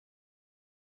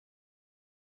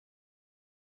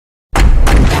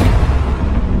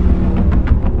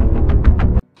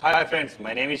Hi friends,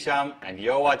 my name is Sham and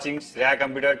you are watching Shreya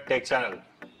Computer Tech Channel.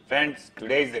 Friends,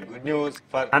 today is the good news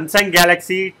for Samsung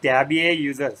Galaxy Tab A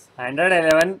users. Android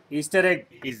 11 Easter egg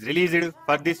is released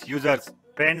for these users.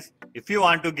 Friends, if you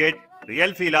want to get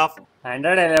real feel of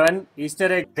Android 11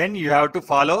 Easter egg, then you have to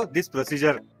follow this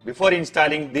procedure. Before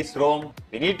installing this ROM,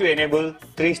 we need to enable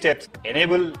 3 steps.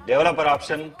 Enable developer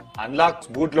option, unlock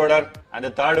bootloader, and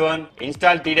the third one,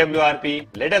 install TWRP.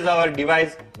 Let us our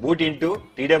device boot into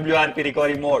TWRP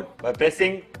recovery mode by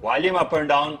pressing volume up and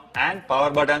down and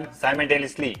power button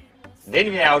simultaneously. Then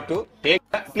we have to take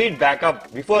a complete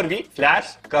backup before we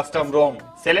flash custom ROM.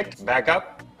 Select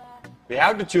backup. We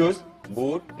have to choose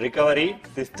boot, recovery,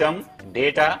 system,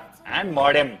 data and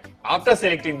modem. After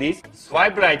selecting these,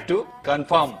 swipe right to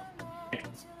confirm.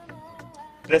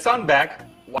 Press on back.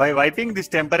 By wiping this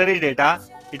temporary data,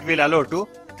 it will allow to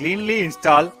cleanly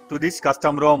install to this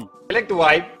custom ROM. Select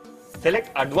wipe, select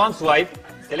advanced wipe,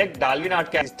 select Dolby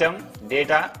Notcast system,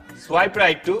 data, swipe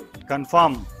right to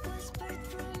confirm.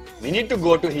 We need to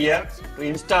go to here to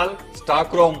install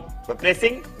stock ROM. By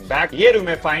pressing back, here you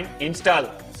may find install.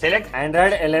 Select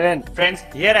Android 11. Friends,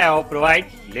 Here I have provide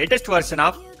latest version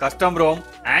of custom ROM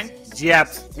and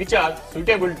GApps. which are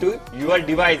suitable to your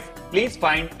device. Please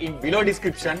find in below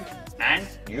description and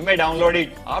you may download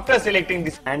it. After selecting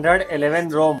this, Android 11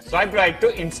 ROM. swipe right to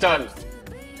install.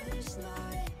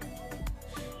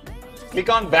 Click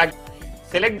on back,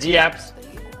 select GApps.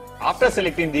 After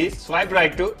selecting these, swipe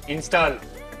right to install.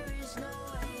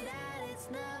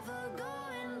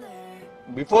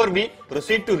 Before we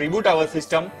proceed to reboot our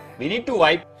system, we need to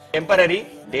wipe temporary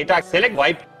data. Select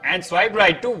wipe and swipe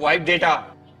right to wipe data.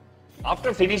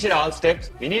 After finishing all steps,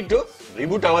 we need to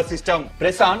reboot our system.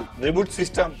 Press on reboot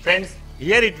system. Friends,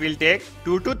 Here it will take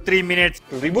 2 to 3 minutes.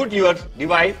 to reboot your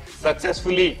device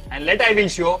successfully, and let I will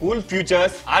show cool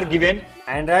features are given.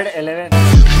 Android 11.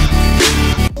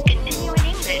 Continue in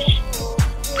English.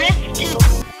 Press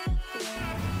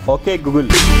 2. Okay Google.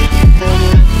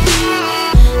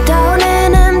 Down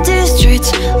in empty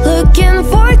streets, looking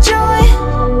for joy.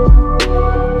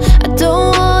 I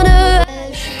don't wanna.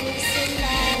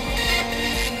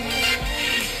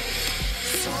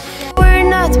 We're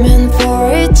not meant for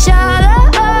each other.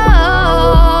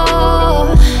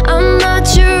 I'm not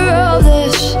sure of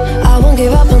this. I won't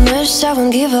give up on this, I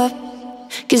won't give up.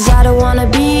 Cause I don't wanna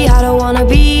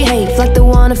behave like the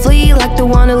one to flee, like the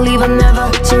one to leave. I never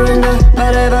surrender,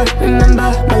 but ever remember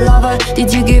my lover.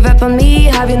 Did you give up on me?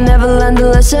 Have you never learned a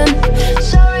lesson?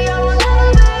 Sorry, I will never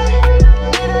be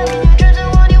even in your dreams the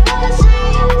one you wanna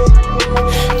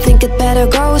see. Think it better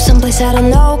go someplace I don't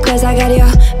know, cause I got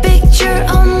your picture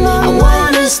on my mind. I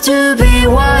want us to be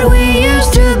what we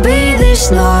used to be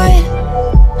this night.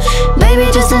 Maybe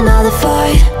just another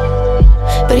fight,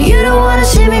 but you don't wanna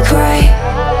see me cry.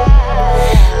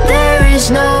 There is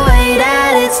no way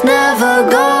that it's never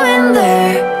going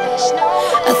there.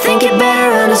 I think it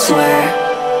better and I swear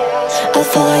I'll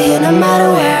follow you no matter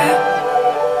where.